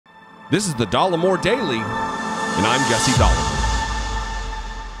This is the Dollemore Daily, and I'm Jesse Dollemore.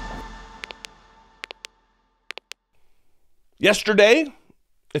 Yesterday,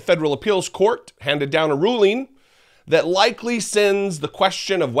 a federal appeals court handed down a ruling that likely sends the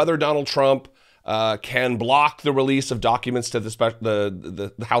question of whether Donald Trump can block the release of documents to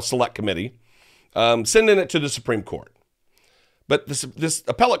the House Select Committee, sending it to the Supreme Court. But this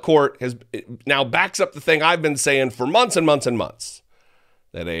appellate court now backs up the thing I've been saying for months and months and months,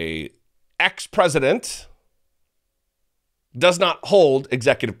 that a ex-president does not hold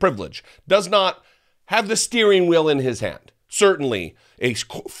executive privilege, does not have the steering wheel in his hand. Certainly, a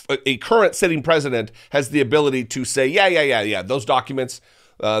current sitting president has the ability to say, yeah, those documents,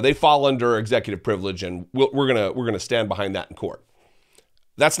 they fall under executive privilege, and we're gonna stand behind that in court.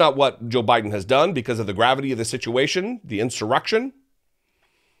 That's not what Joe Biden has done because of the gravity of the situation, the insurrection.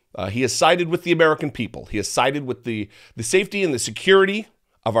 He has sided with the American people. He has sided with the safety and the security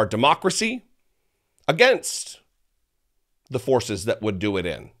of our democracy against the forces that would do it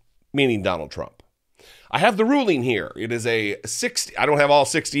in, meaning Donald Trump. I have the ruling here. It is I don't have all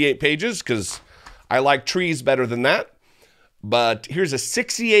 68 pages because I like trees better than that. But here's a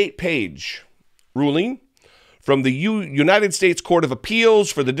 68-page ruling from the United States Court of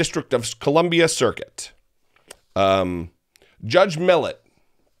Appeals for the District of Columbia Circuit. Judge Millett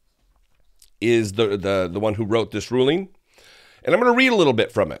is the one who wrote this ruling. And I'm going to read a little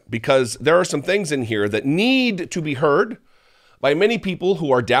bit from it because there are some things in here that need to be heard by many people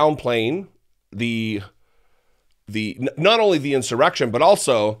who are downplaying the not only the insurrection, but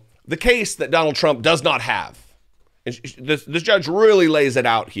also the case that Donald Trump does not have. And this judge really lays it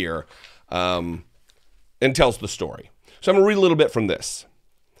out here and tells the story. So I'm going to read a little bit from this.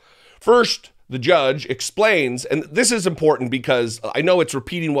 First, the judge explains, and this is important because I know it's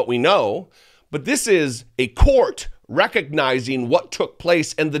repeating what we know, but this is a court recognizing what took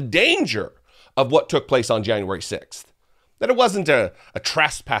place and the danger of what took place on January 6th. That it wasn't a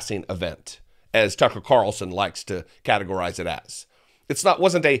trespassing event, as Tucker Carlson likes to categorize it as.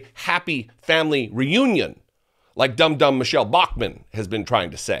 Wasn't a happy family reunion, like dumb Michelle Bachmann has been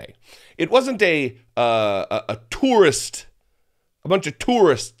trying to say. It wasn't a bunch of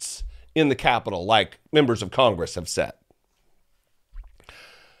tourists in the Capitol, like members of Congress have said.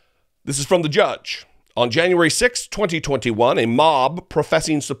 This is from the judge. On January 6, 2021, a mob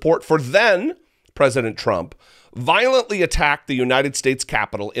professing support for then President Trump violently attacked the United States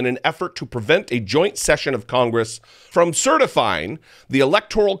Capitol in an effort to prevent a joint session of Congress from certifying the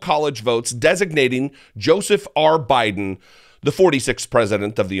Electoral College votes designating Joseph R. Biden the 46th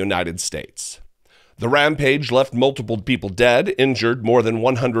president of the United States. The rampage left multiple people dead, injured more than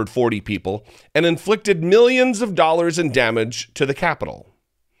 140 people, and inflicted millions of dollars in damage to the Capitol.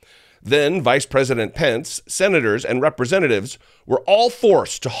 Then Vice President Pence, senators, and representatives were all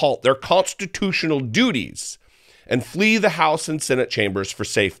forced to halt their constitutional duties and flee the House and Senate chambers for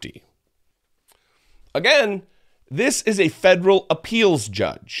safety. Again, this is a federal appeals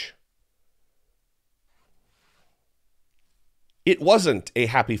judge. It wasn't a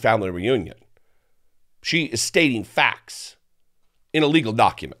happy family reunion. She is stating facts in a legal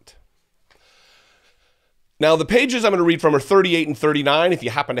document. Now, the pages I'm going to read from are 38 and 39. If you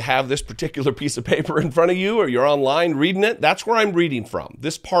happen to have this particular piece of paper in front of you or you're online reading it, that's where I'm reading from,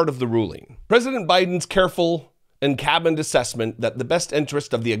 this part of the ruling. President Biden's careful and cabined assessment that the best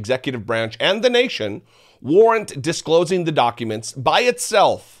interest of the executive branch and the nation warrant disclosing the documents by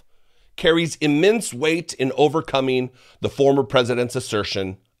itself carries immense weight in overcoming the former president's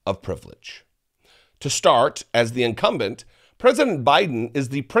assertion of privilege. To start, as the incumbent, President Biden is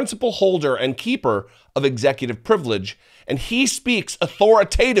the principal holder and keeper of executive privilege, and he speaks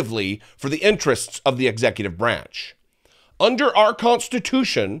authoritatively for the interests of the executive branch. Under our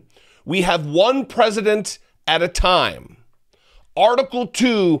Constitution, we have one president at a time. Article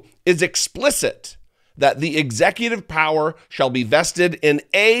 2 is explicit that the executive power shall be vested in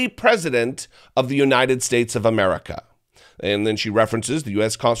a president of the United States of America. And then she references the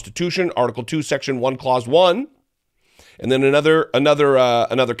U.S. Constitution, Article 2, Section 1, Clause 1. And then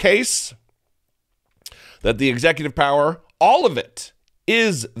another case that the executive power, all of it,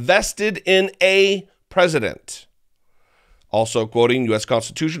 is vested in a president. Also quoting U.S.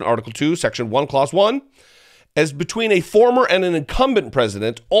 Constitution, Article 2, Section 1, Clause 1, as between a former and an incumbent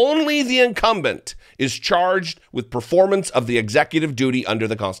president, only the incumbent is charged with performance of the executive duty under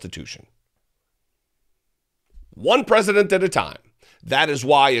the Constitution. One president at a time. That is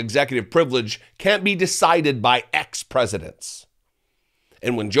why executive privilege can't be decided by ex-presidents.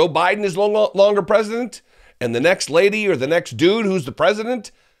 And when Joe Biden is no longer president, and the next lady or the next dude who's the president,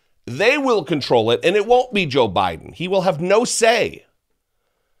 they will control it, and it won't be Joe Biden. He will have no say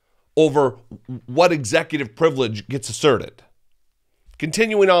over what executive privilege gets asserted.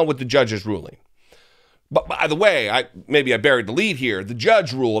 Continuing on with the judge's ruling. But by the way, maybe I buried the lead here. The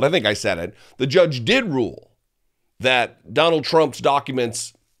judge ruled, I think I said it, the judge did rule that Donald Trump's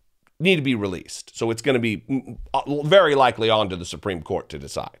documents need to be released. So it's going to be very likely on to the Supreme Court to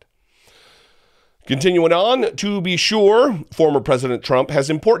decide. Continuing on, to be sure, former President Trump has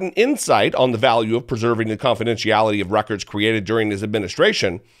important insight on the value of preserving the confidentiality of records created during his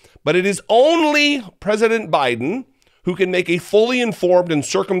administration, but it is only President Biden who can make a fully informed and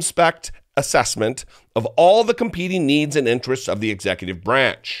circumspect assessment of all the competing needs and interests of the executive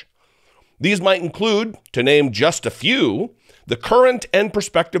branch. These might include, to name just a few, the current and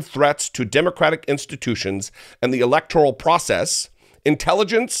prospective threats to democratic institutions and the electoral process,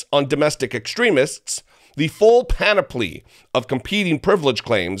 intelligence on domestic extremists, the full panoply of competing privilege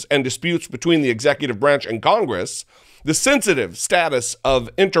claims and disputes between the executive branch and Congress, the sensitive status of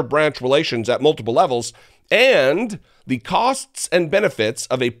inter-branch relations at multiple levels, and the costs and benefits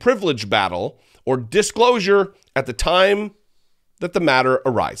of a privilege battle or disclosure at the time that the matter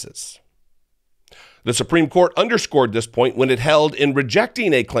arises. The Supreme Court underscored this point when it held in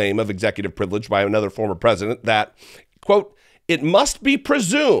rejecting a claim of executive privilege by another former president that, quote, it must be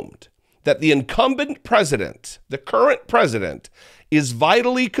presumed that the incumbent president, the current president, is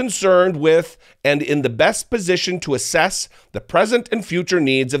vitally concerned with and in the best position to assess the present and future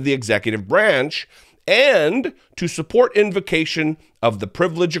needs of the executive branch and to support invocation of the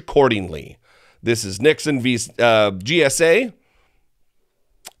privilege accordingly. This is Nixon v. GSA.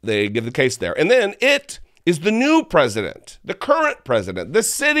 They give the case there. And then it is the new president, the current president, the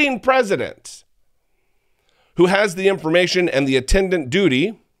sitting president, who has the information and the attendant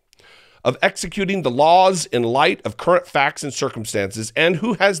duty of executing the laws in light of current facts and circumstances, and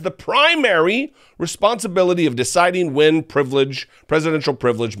who has the primary responsibility of deciding when presidential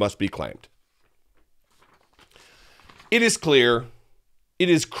privilege must be claimed. It is clear, it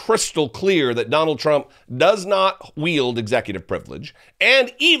is crystal clear that Donald Trump does not wield executive privilege,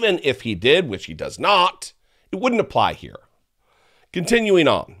 and even if he did, which he does not, it wouldn't apply here. Continuing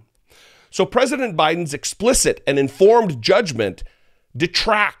on. So President Biden's explicit and informed judgment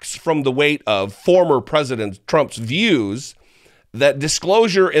detracts from the weight of former President Trump's views that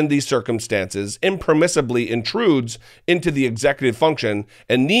disclosure in these circumstances impermissibly intrudes into the executive function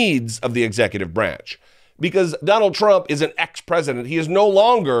and needs of the executive branch. Because Donald Trump is an ex-president. He is no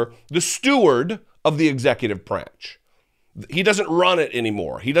longer the steward of the executive branch. He doesn't run it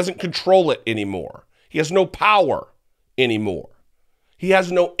anymore. He doesn't control it anymore. He has no power anymore. He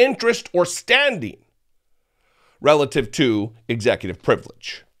has no interest or standing relative to executive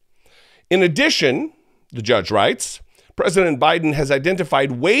privilege. In addition, the judge writes, President Biden has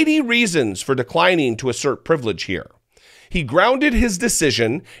identified weighty reasons for declining to assert privilege here. He grounded his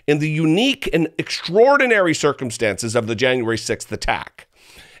decision in the unique and extraordinary circumstances of the January 6th attack,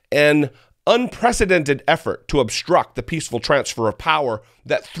 an unprecedented effort to obstruct the peaceful transfer of power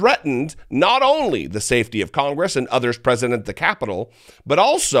that threatened not only the safety of Congress and others present at the Capitol, but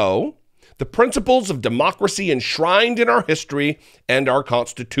also the principles of democracy enshrined in our history and our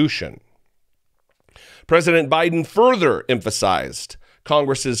Constitution. President Biden further emphasized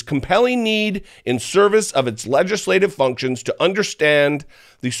Congress's compelling need in service of its legislative functions to understand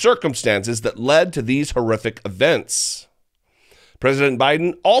the circumstances that led to these horrific events. President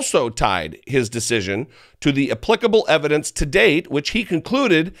Biden also tied his decision to the applicable evidence to date, which he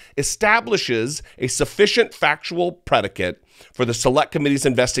concluded establishes a sufficient factual predicate for the Select Committee's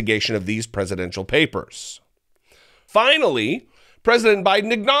investigation of these presidential papers. Finally, President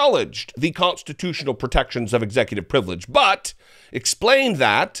Biden acknowledged the constitutional protections of executive privilege, but explained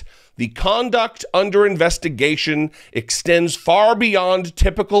that the conduct under investigation extends far beyond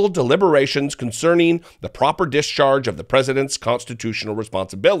typical deliberations concerning the proper discharge of the president's constitutional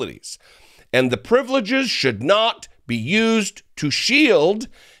responsibilities, and the privileges should not be used to shield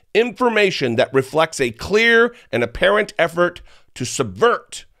information that reflects a clear and apparent effort to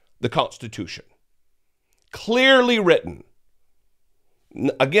subvert the Constitution. Clearly written.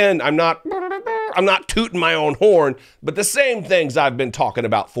 Again, I'm not tooting my own horn, but the same things I've been talking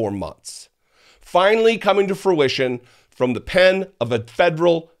about for months. Finally coming to fruition from the pen of a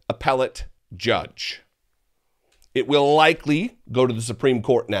federal appellate judge. It will likely go to the Supreme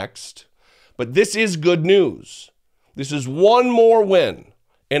Court next, but this is good news. This is one more win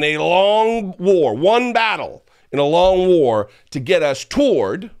in a long war, one battle in a long war to get us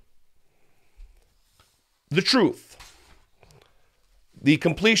toward the truth. The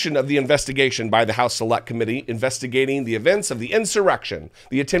completion of the investigation by the House Select Committee investigating the events of the insurrection,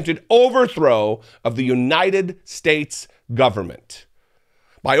 the attempted overthrow of the United States government.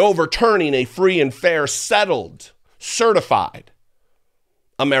 by overturning a free and fair, settled, certified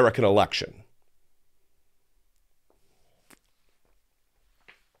American election.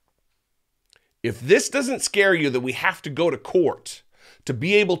 If this doesn't scare you that we have to go to court to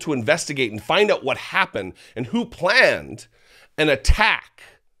be able to investigate and find out what happened and who planned an attack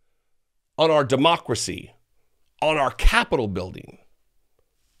on our democracy, on our Capitol building,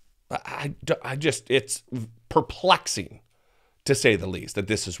 it's perplexing, to say the least, that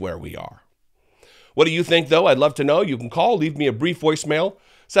this is where we are. What do you think, though? I'd love to know. You can call, leave me a brief voicemail,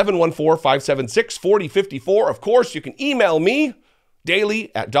 714-576-4054. Of course, you can email me,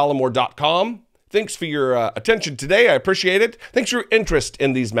 daily@dollemore.com. Thanks for your attention today. I appreciate it. Thanks for your interest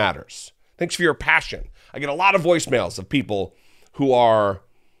in these matters. Thanks for your passion. I get a lot of voicemails of people who are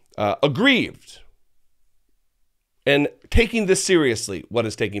aggrieved and taking this seriously, what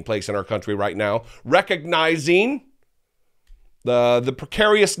is taking place in our country right now, recognizing the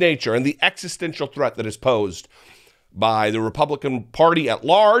precarious nature and the existential threat that is posed by the Republican Party at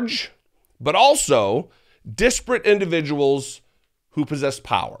large, but also disparate individuals who possess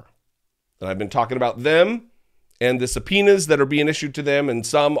power. And I've been talking about them and the subpoenas that are being issued to them, and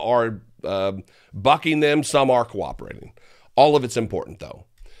some are bucking them, some are cooperating. All of it's important, though.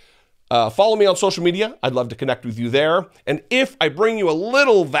 Follow me on social media. I'd love to connect with you there. And if I bring you a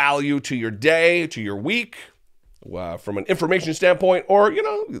little value to your day, to your week, from an information standpoint, or,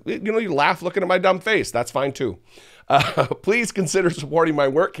 you laugh looking at my dumb face, that's fine too. Please consider supporting my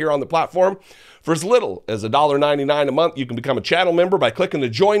work here on the platform. For as little as $1.99 a month, you can become a channel member by clicking the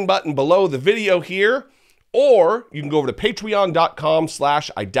join button below the video here, or you can go over to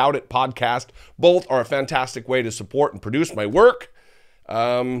patreon.com/IDoubtIt podcast. Both are a fantastic way to support and produce my work.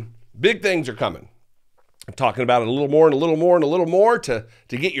 Big things are coming. I'm talking about it a little more and a little more and a little more to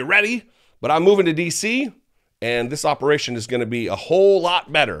get you ready, but I'm moving to DC, and this operation is going to be a whole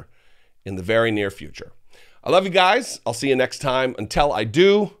lot better in the very near future. I love you guys. I'll see you next time. Until I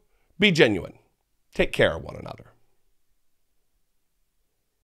do, be genuine. Take care of one another.